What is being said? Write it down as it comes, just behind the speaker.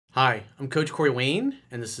Hi, I'm Coach Corey Wayne,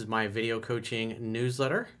 and this is my video coaching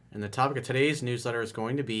newsletter. And the topic of today's newsletter is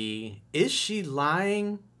going to be, is she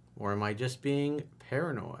lying or am I just being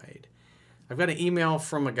paranoid? I've got an email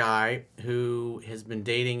from a guy who has been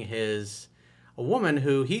dating a woman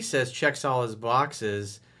who he says checks all his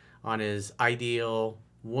boxes on his ideal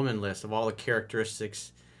woman list of all the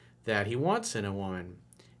characteristics that he wants in a woman.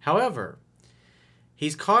 However,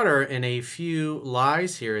 he's caught her in a few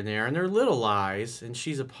lies here and there, and they're little lies, and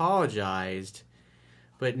she's apologized.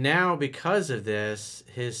 But now, because of this,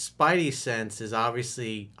 his spidey sense is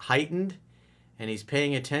obviously heightened, and he's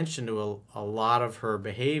paying attention to a lot of her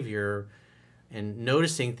behavior and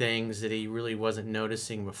noticing things that he really wasn't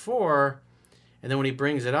noticing before. And then when he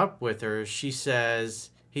brings it up with her, she says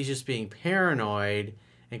he's just being paranoid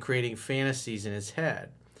and creating fantasies in his head.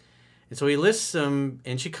 And so he lists them,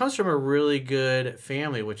 and she comes from a really good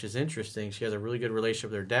family, which is interesting. She has a really good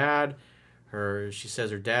relationship with her dad. She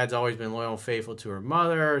says her dad's always been loyal and faithful to her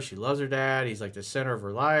mother. She loves her dad. He's like the center of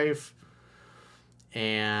her life.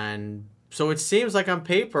 And so it seems like on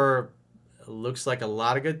paper, it looks like a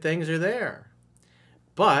lot of good things are there.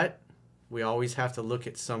 But we always have to look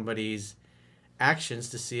at somebody's actions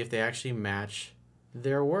to see if they actually match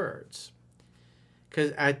their words.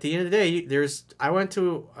 Because at the end of the day, I went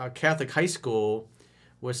to a Catholic high school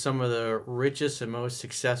with some of the richest and most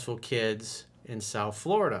successful kids in South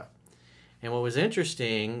Florida. And what was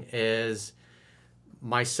interesting is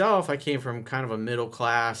myself, I came from kind of a middle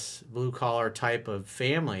class, blue collar type of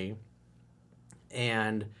family.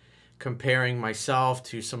 And comparing myself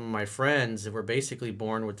to some of my friends that were basically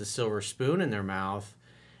born with the silver spoon in their mouth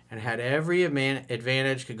and had every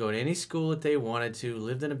advantage, could go to any school that they wanted to,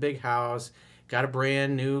 lived in a big house, got a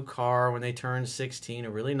brand new car when they turned 16, a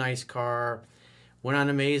really nice car, went on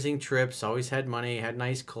amazing trips, always had money, had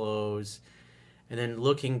nice clothes. And then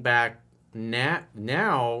looking back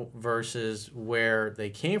now versus where they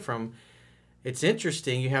came from, it's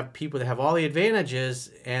interesting. You have people that have all the advantages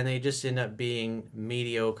and they just end up being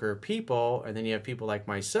mediocre people. And then you have people like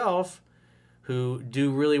myself who do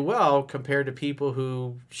really well compared to people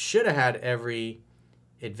who should have had every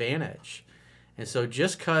advantage. And so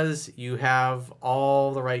just because you have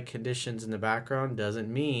all the right conditions in the background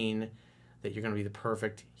doesn't mean that you're going to be the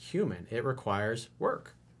perfect human. It requires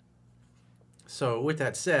work. So with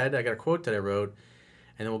that said, I got a quote that I wrote,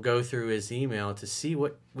 and then we'll go through his email to see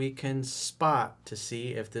what we can spot to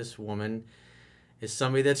see if this woman is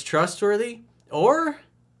somebody that's trustworthy or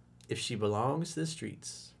if she belongs to the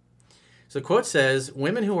streets. So the quote says,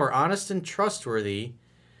 "Women who are honest and trustworthy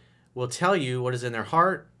will tell you what is in their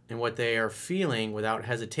heart and what they are feeling without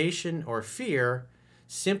hesitation or fear,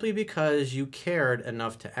 simply because you cared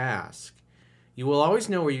enough to ask. You will always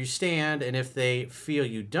know where you stand, and if they feel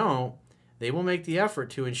you don't, they will make the effort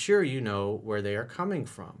to ensure you know where they are coming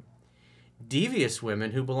from. Devious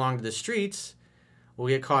women who belong to the streets will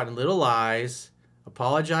get caught in little lies,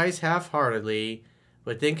 apologize half-heartedly,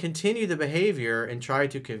 but then continue the behavior and try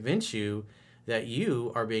to convince you that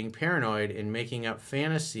you are being paranoid and making up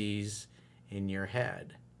fantasies in your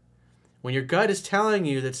head. When your gut is telling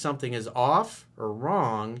you that something is off or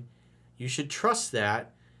wrong, you should trust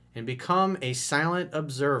that and become a silent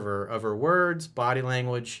observer of her words, body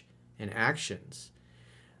language, and actions.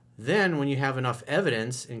 Then, when you have enough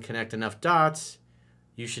evidence and connect enough dots,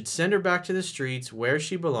 you should send her back to the streets where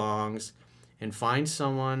she belongs and find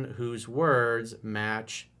someone whose words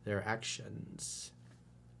match their actions."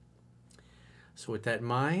 So with that in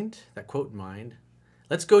mind, that quote in mind,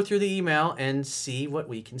 let's go through the email and see what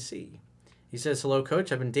we can see. He says, "Hello,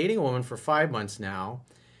 Coach. I've been dating a woman for 5 months now,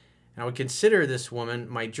 and I would consider this woman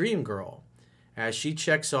my dream girl, as she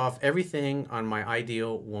checks off everything on my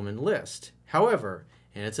ideal woman list. However,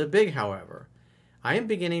 and it's a big however, I am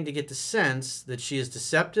beginning to get the sense that she is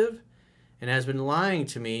deceptive and has been lying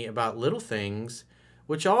to me about little things,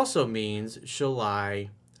 which also means she'll lie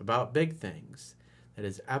about big things." That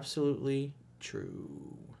is absolutely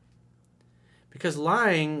true. Because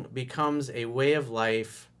lying becomes a way of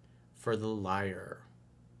life for the liar.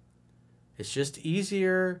 It's just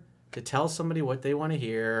easier to tell somebody what they want to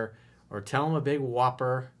hear or tell them a big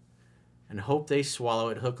whopper and hope they swallow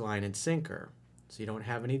it hook, line, and sinker so you don't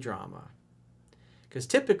have any drama. Because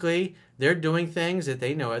typically they're doing things that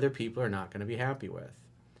they know other people are not going to be happy with.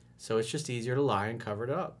 So it's just easier to lie and cover it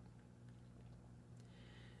up.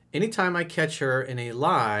 Anytime I catch her in a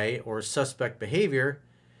lie or suspect behavior,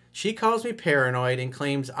 she calls me paranoid and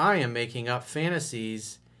claims I am making up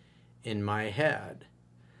fantasies in my head.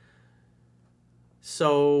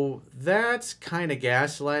 So that's kind of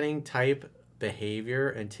gaslighting type behavior,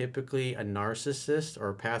 and typically a narcissist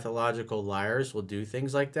or pathological liars will do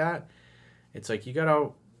things like that. It's like you gotta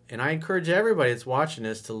And I encourage everybody that's watching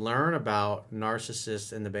this to learn about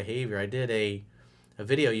narcissists and the behavior. I did a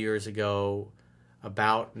video years ago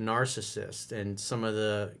about narcissists and some of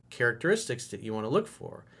the characteristics that you want to look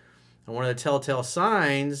for. And one of the telltale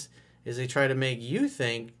signs is they try to make you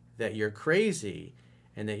think that you're crazy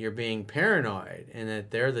and that you're being paranoid and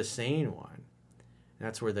that they're the sane one. And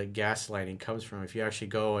that's where the gaslighting comes from. If you actually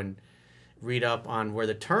go and read up on where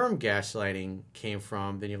the term gaslighting came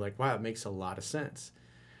from, then you're like, wow, it makes a lot of sense.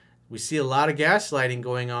 We see a lot of gaslighting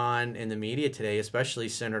going on in the media today, especially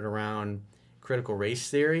centered around critical race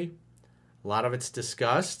theory. A lot of it's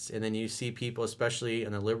discussed, and then you see people, especially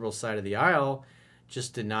on the liberal side of the aisle,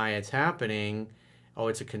 just deny it's happening. Oh,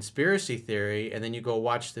 it's a conspiracy theory. And then you go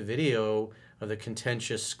watch the video of the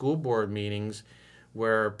contentious school board meetings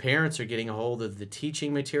where parents are getting a hold of the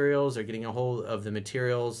teaching materials, they're getting a hold of the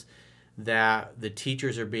materials that the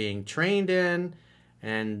teachers are being trained in,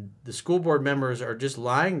 and the school board members are just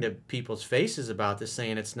lying to people's faces about this,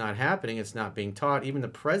 saying it's not happening, it's not being taught. Even the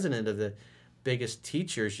president of the biggest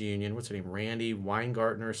teachers union, what's her name, Randy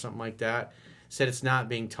Weingartner or something like that, said it's not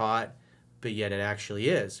being taught, but yet it actually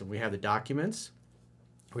is. And we have the documents,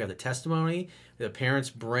 we have the testimony, the parents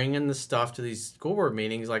bringing the stuff to these school board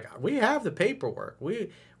meetings. Like, we have the paperwork,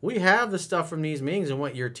 we have the stuff from these meetings and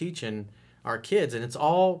what you're teaching our kids, and it's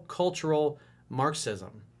all cultural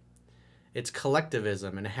Marxism. It's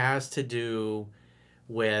collectivism, and it has to do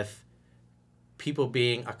with people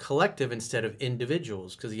being a collective instead of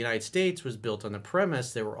individuals, because the United States was built on the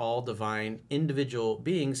premise they were all divine individual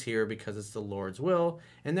beings here because it's the Lord's will,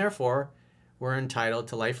 and therefore we're entitled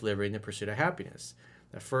to life, liberty, and the pursuit of happiness.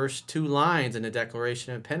 The first two lines in the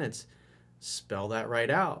Declaration of Independence spell that right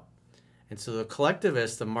out. And so the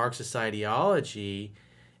collectivist, the Marxist ideology,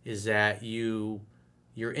 is that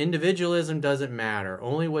your individualism doesn't matter.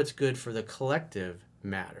 Only what's good for the collective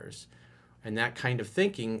matters. And that kind of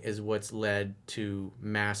thinking is what's led to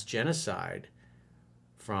mass genocide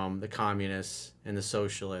from the communists and the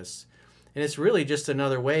socialists. And it's really just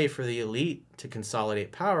another way for the elite to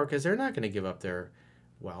consolidate power, because they're not going to give up their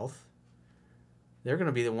wealth. They're going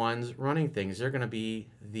to be the ones running things. They're going to be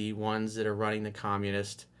the ones that are running the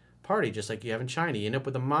Communist Party, just like you have in China. You end up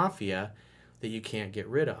with a mafia that you can't get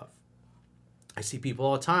rid of. I see people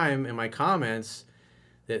all the time in my comments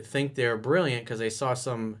that think they're brilliant because they saw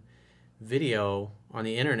some video on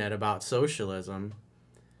the internet about socialism.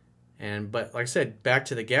 But like I said, back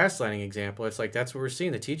to the gaslighting example, it's like that's what we're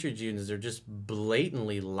seeing. The teachers' unions are just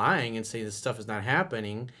blatantly lying and saying this stuff is not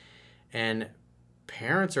happening. And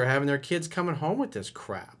parents are having their kids coming home with this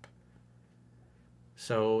crap.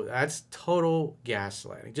 So that's total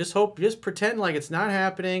gaslighting. Just pretend like it's not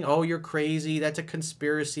happening. Oh, you're crazy. That's a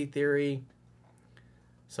conspiracy theory.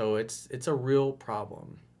 So it's a real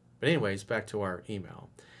problem. But anyways, back to our email.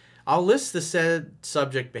 I'll list the said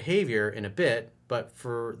subject behavior in a bit, but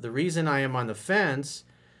for the reason I am on the fence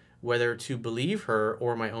whether to believe her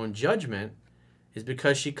or my own judgment is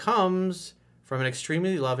because she comes from an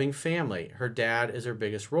extremely loving family. Her dad is her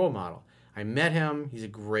biggest role model. I met him. He's a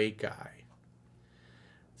great guy.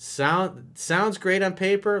 Sounds great on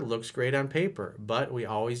paper, looks great on paper, but we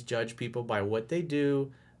always judge people by what they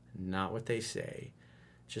do, not what they say.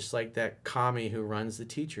 Just like that commie who runs the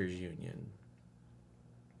teachers union.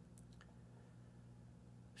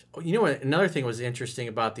 You know what? Another thing was interesting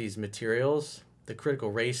about these materials, the critical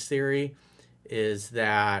race theory, is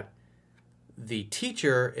that the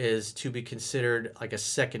teacher is to be considered like a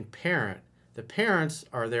second parent. The parents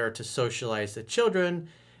are there to socialize the children,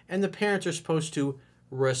 and the parents are supposed to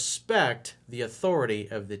respect the authority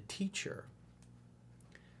of the teacher.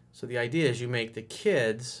 So the idea is you make the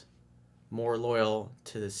kids more loyal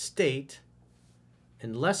to the state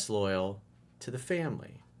and less loyal to the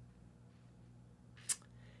family.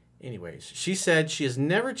 Anyways, she said she has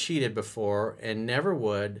never cheated before and never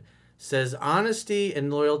would, says honesty and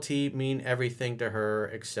loyalty mean everything to her,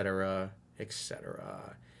 etc.,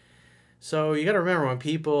 etc. So you got to remember, when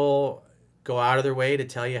people go out of their way to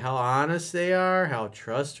tell you how honest they are, how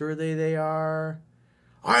trustworthy they are,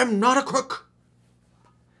 I'm not a crook,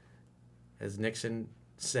 as Nixon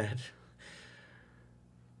said.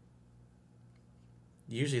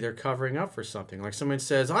 Usually they're covering up for something. Like someone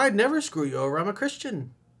says, I'd never screw you over, I'm a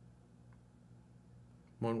Christian.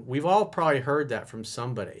 When we've all probably heard that from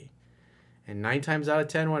somebody. And 9 times out of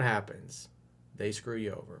 10, what happens? They screw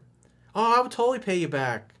you over. Oh, I would totally pay you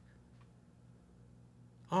back.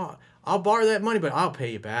 Oh, I'll borrow that money, but I'll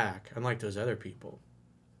pay you back, unlike those other people.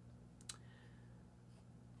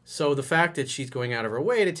 So the fact that she's going out of her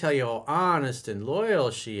way to tell you how honest and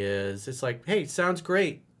loyal she is, it's like, hey, sounds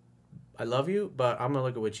great. I love you, but I'm going to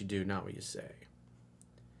look at what you do, not what you say.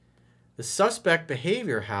 The suspect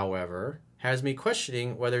behavior, however, has me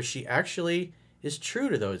questioning whether she actually is true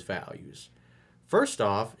to those values. First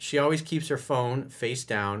off, she always keeps her phone face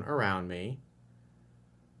down around me.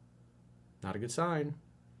 Not a good sign.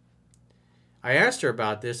 I asked her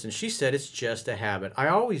about this and she said it's just a habit. I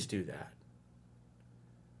always do that.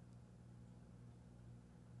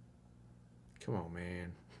 Come on,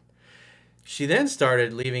 man. She then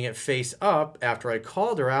started leaving it face up after I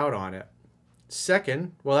called her out on it.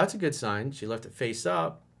 Second, well, that's a good sign. She left it face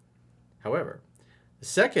up. However,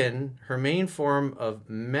 second, her main form of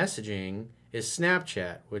messaging is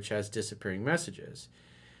Snapchat, which has disappearing messages.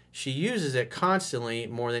 She uses it constantly,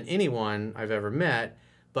 more than anyone I've ever met,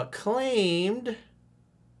 but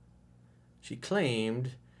she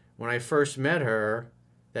claimed when I first met her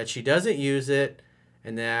that she doesn't use it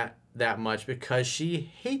and that much because she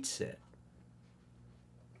hates it.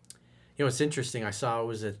 You know, it's interesting. I saw it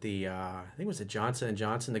was at the, I think it was at Johnson &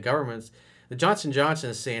 Johnson. The Johnson &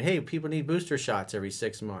 Johnson is saying, hey, people need booster shots every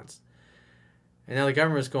 6 months. And now the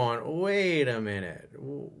government's going, wait a minute.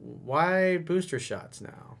 Why booster shots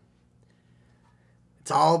now?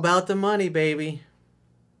 It's all about the money, baby.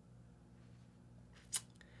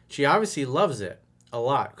 She obviously loves it a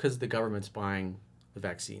lot because the government's buying the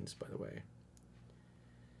vaccines, by the way.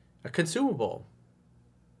 A consumable.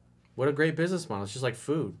 What a great business model. It's just like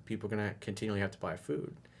food. People are going to continually have to buy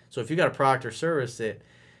food. So if you got a product or service that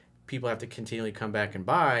people have to continually come back and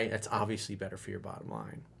buy, that's obviously better for your bottom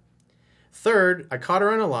line. Third, I caught her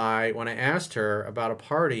on a lie when I asked her about a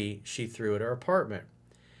party she threw at her apartment.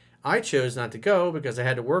 I chose not to go because I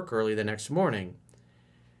had to work early the next morning.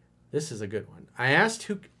 This is a good one. I asked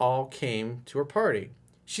who all came to her party.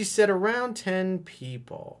 She said around 10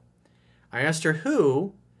 people. I asked her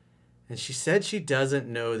who, and she said she doesn't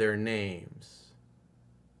know their names.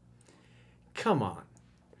 Come on.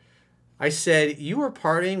 I said, you were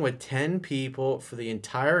partying with 10 people for the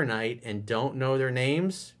entire night and don't know their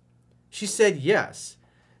names? She said yes.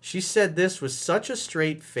 She said this with such a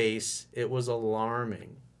straight face, it was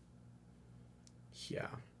alarming. Yeah.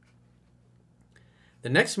 The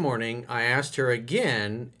next morning, I asked her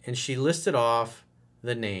again, and she listed off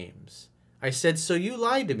the names. I said, so you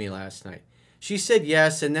lied to me last night? She said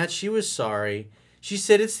yes, and that she was sorry. She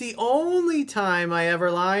said, it's the only time I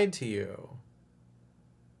ever lied to you.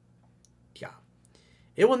 Yeah.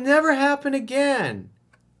 It will never happen again.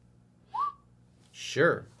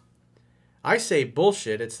 Sure. I say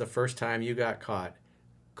bullshit, it's the first time you got caught.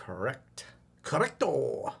 Correct.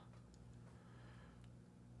 Correcto.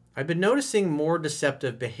 I've been noticing more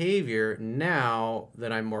deceptive behavior now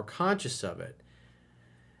that I'm more conscious of it.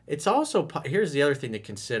 It's also, here's the other thing to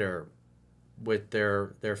consider with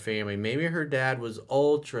their family. Maybe her dad was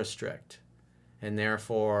ultra strict and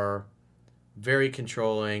therefore very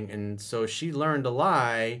controlling, and so she learned to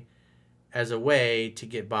lie as a way to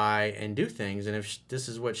get by and do things. And if this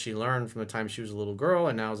is what she learned from the time she was a little girl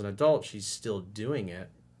and now as an adult, she's still doing it.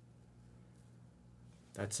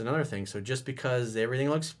 That's another thing. So just because everything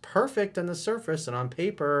looks perfect on the surface and on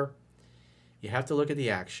paper, you have to look at the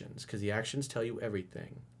actions, because the actions tell you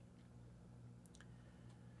everything.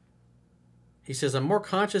 He says, I'm more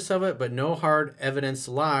conscious of it, but no hard evidence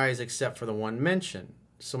lies except for the one mentioned.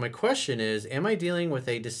 So my question is, am I dealing with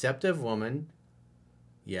a deceptive woman?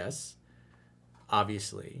 Yes,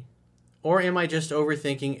 obviously. Or am I just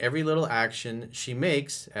overthinking every little action she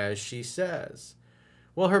makes as she says?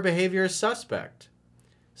 Well, her behavior is suspect.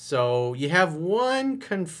 So you have one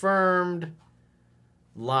confirmed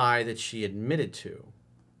lie that she admitted to.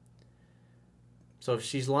 So if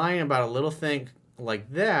she's lying about a little thing like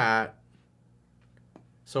that,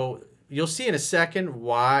 so you'll see in a second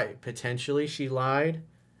why potentially she lied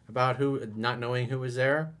about not knowing who was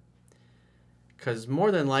there. Because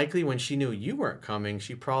more than likely when she knew you weren't coming,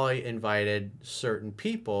 she probably invited certain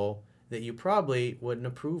people that you probably wouldn't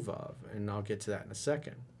approve of. And I'll get to that in a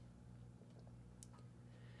second.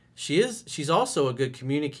 She's also a good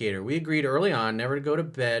communicator. We agreed early on never to go to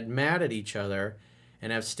bed mad at each other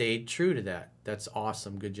and have stayed true to that. That's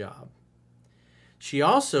awesome. Good job. She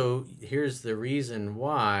also, here's the reason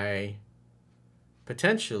why,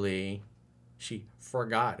 potentially, she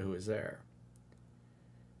forgot who was there.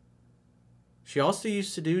 She also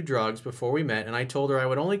used to do drugs before we met, and I told her I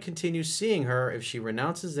would only continue seeing her if she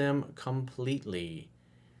renounces them completely.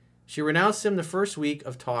 She renounced them the first week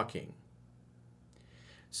of talking.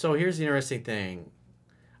 So here's the interesting thing,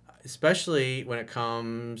 especially when it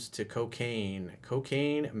comes to cocaine.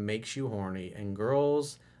 Cocaine makes you horny, and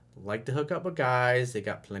girls like to hook up with guys. They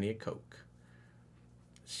got plenty of coke.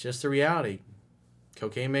 It's just the reality.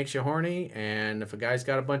 Cocaine makes you horny, and if a guy's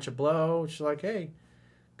got a bunch of blow, she's like, hey,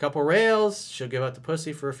 couple rails, she'll give up the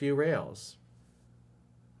pussy for a few rails.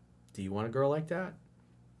 Do you want a girl like that?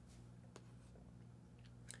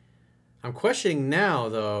 I'm questioning now,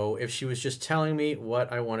 though, if she was just telling me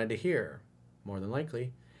what I wanted to hear. More than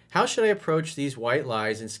likely. How should I approach these white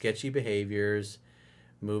lies and sketchy behaviors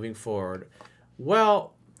moving forward?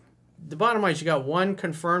 Well, the bottom line is you got one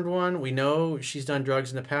confirmed one. We know she's done drugs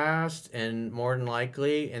in the past, and more than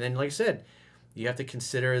likely, and then like I said, you have to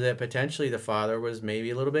consider that potentially the father was maybe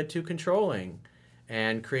a little bit too controlling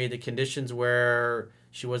and created the conditions where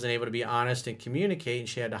she wasn't able to be honest and communicate, and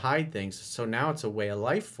she had to hide things. So now it's a way of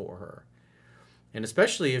life for her. And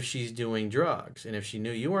especially if she's doing drugs, and if she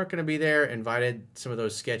knew you weren't going to be there, invited some of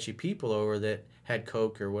those sketchy people over that had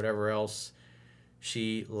coke or whatever else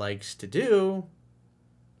she likes to do,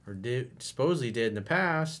 or supposedly did in the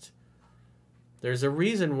past, there's a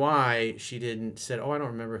reason why she didn't said, oh, I don't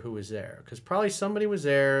remember who was there. Because probably somebody was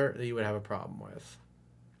there that you would have a problem with.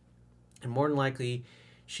 And more than likely,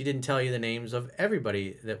 she didn't tell you the names of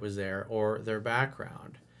everybody that was there or their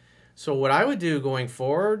background. So what I would do going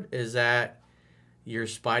forward is that your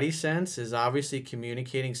spidey sense is obviously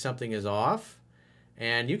communicating something is off.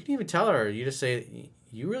 And you can even tell her, you just say,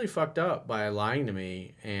 you really fucked up by lying to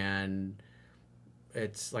me. And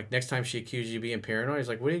it's like next time she accuses you of being paranoid, it's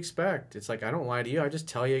like, what do you expect? It's like, I don't lie to you. I just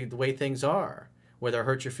tell you the way things are. Whether it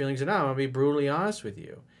hurts your feelings or not, I'm going to be brutally honest with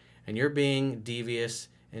you. And you're being devious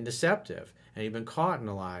and deceptive. And you've been caught in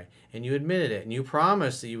a lie. And you admitted it. And you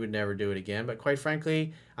promised that you would never do it again. But quite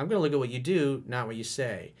frankly, I'm going to look at what you do, not what you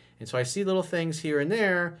say. And so I see little things here and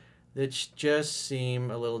there that just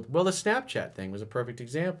seem a little... Well, the Snapchat thing was a perfect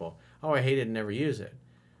example. Oh, I hate it and never use it.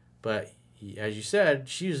 But as you said,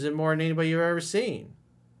 she uses it more than anybody you've ever seen.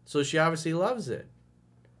 So she obviously loves it.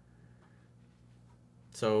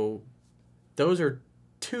 So those are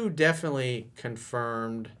two definitely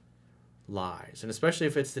confirmed lies. And especially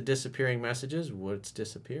if it's the disappearing messages, what's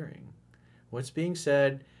disappearing? What's being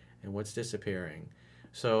said and what's disappearing?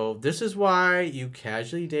 So this is why you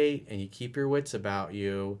casually date and you keep your wits about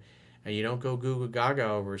you and you don't go goo goo gaga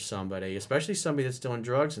over somebody, especially somebody that's doing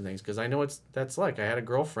drugs and things, because I know what that's like. I had a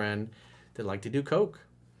girlfriend that liked to do coke.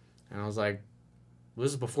 And I was like, well,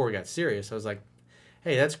 this is before we got serious. I was like,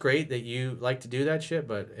 hey, that's great that you like to do that shit,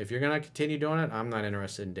 but if you're going to continue doing it, I'm not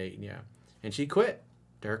interested in dating you. And she quit.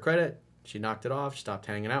 To her credit, she knocked it off. She stopped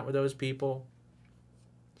hanging out with those people.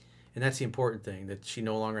 And that's the important thing, that she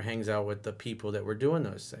no longer hangs out with the people that were doing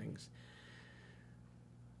those things.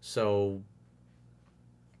 So,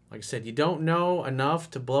 like I said, you don't know enough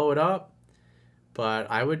to blow it up, but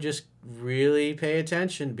I would just really pay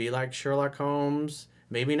attention. Be like Sherlock Holmes.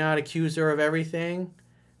 Maybe not accuse her of everything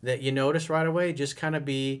that you notice right away. Just kind of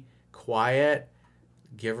be quiet.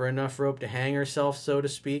 Give her enough rope to hang herself, so to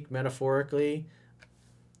speak, metaphorically.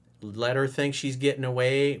 Let her think she's getting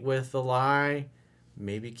away with the lie.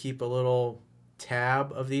 Maybe keep a little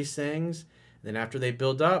tab of these things. Then after they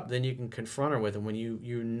build up, then you can confront her with them when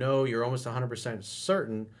you know you're almost 100%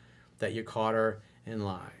 certain that you caught her in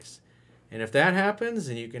lies. And if that happens,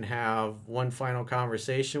 then you can have one final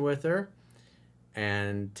conversation with her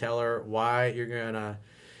and tell her why you're going to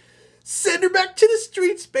send her back to the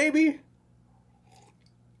streets, baby.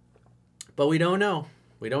 But we don't know.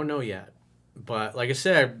 We don't know yet. But like I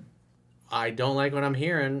said, I don't like what I'm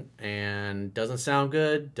hearing, and doesn't sound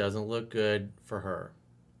good, doesn't look good for her.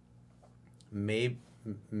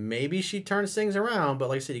 Maybe she turns things around, but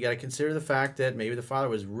like I said, you got to consider the fact that maybe the father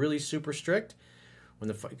was really super strict.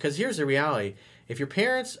 Because here's the reality. If your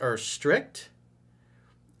parents are strict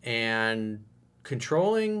and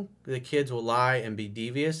controlling, the kids will lie and be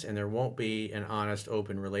devious, and there won't be an honest,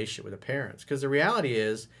 open relationship with the parents. Because the reality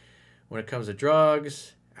is, when it comes to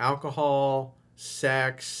drugs, alcohol,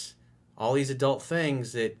 sex, all these adult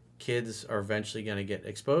things that kids are eventually going to get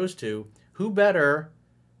exposed to, who better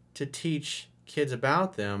to teach kids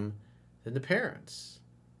about them than the parents?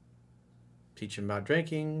 Teach them about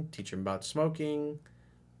drinking, teach them about smoking,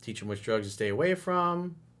 teach them which drugs to stay away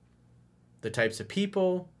from, the types of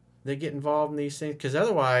people that get involved in these things. Because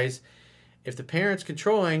otherwise, if the parent's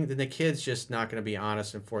controlling, then the kid's just not going to be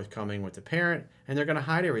honest and forthcoming with the parent, and they're going to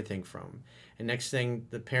hide everything from them. And next thing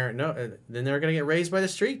the parent then they're going to get raised by the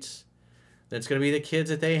streets. That's going to be the kids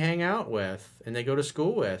that they hang out with and they go to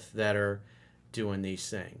school with that are doing these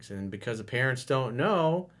things. And because the parents don't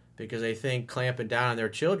know, because they think clamping down on their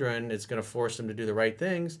children is going to force them to do the right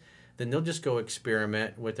things, then they'll just go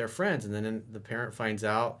experiment with their friends. And then the parent finds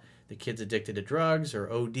out the kid's addicted to drugs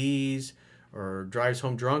or ODs or drives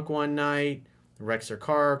home drunk one night, wrecks their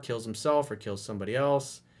car, kills himself or kills somebody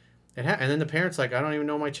else. And then the parent's like, I don't even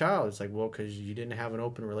know my child. It's like, well, because you didn't have an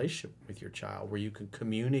open relationship with your child where you can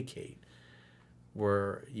communicate.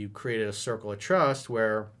 where you created a circle of trust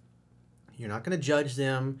where you're not going to judge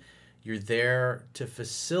them. You're there to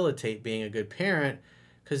facilitate being a good parent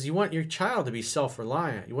because you want your child to be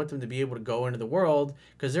self-reliant. You want them to be able to go into the world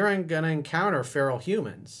because they're going to encounter feral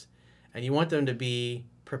humans. And you want them to be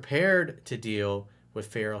prepared to deal with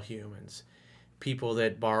feral humans. People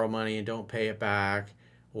that borrow money and don't pay it back,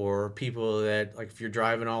 or people that, like if you're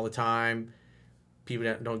driving all the time, people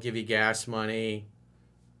that don't give you gas money,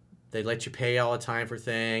 they let you pay all the time for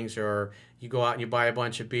things, or you go out and you buy a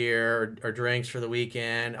bunch of beer or drinks for the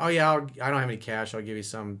weekend. Oh yeah, I don't have any cash. I'll give you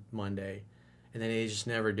some Monday. And then they just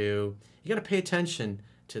never do. You got to pay attention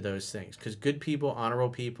to those things because good people, honorable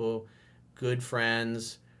people, good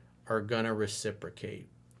friends are going to reciprocate.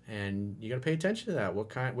 And you got to pay attention to that.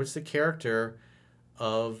 What's the character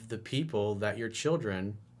of the people that your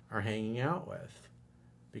children are hanging out with?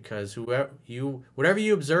 Because whatever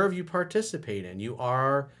you observe, you participate in. You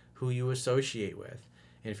are who you associate with.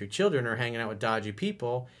 And if your children are hanging out with dodgy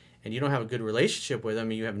people and you don't have a good relationship with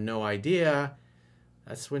them and you have no idea,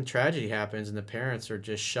 that's when tragedy happens and the parents are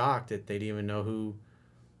just shocked that they didn't even know who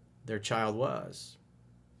their child was.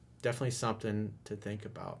 Definitely something to think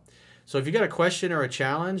about. So if you got a question or a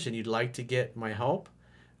challenge and you'd like to get my help,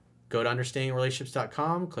 go to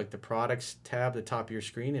understandingrelationships.com, click the products tab at the top of your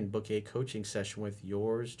screen, and book a coaching session with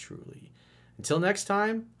yours truly. Until next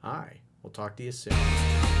time, I will talk to you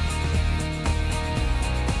soon.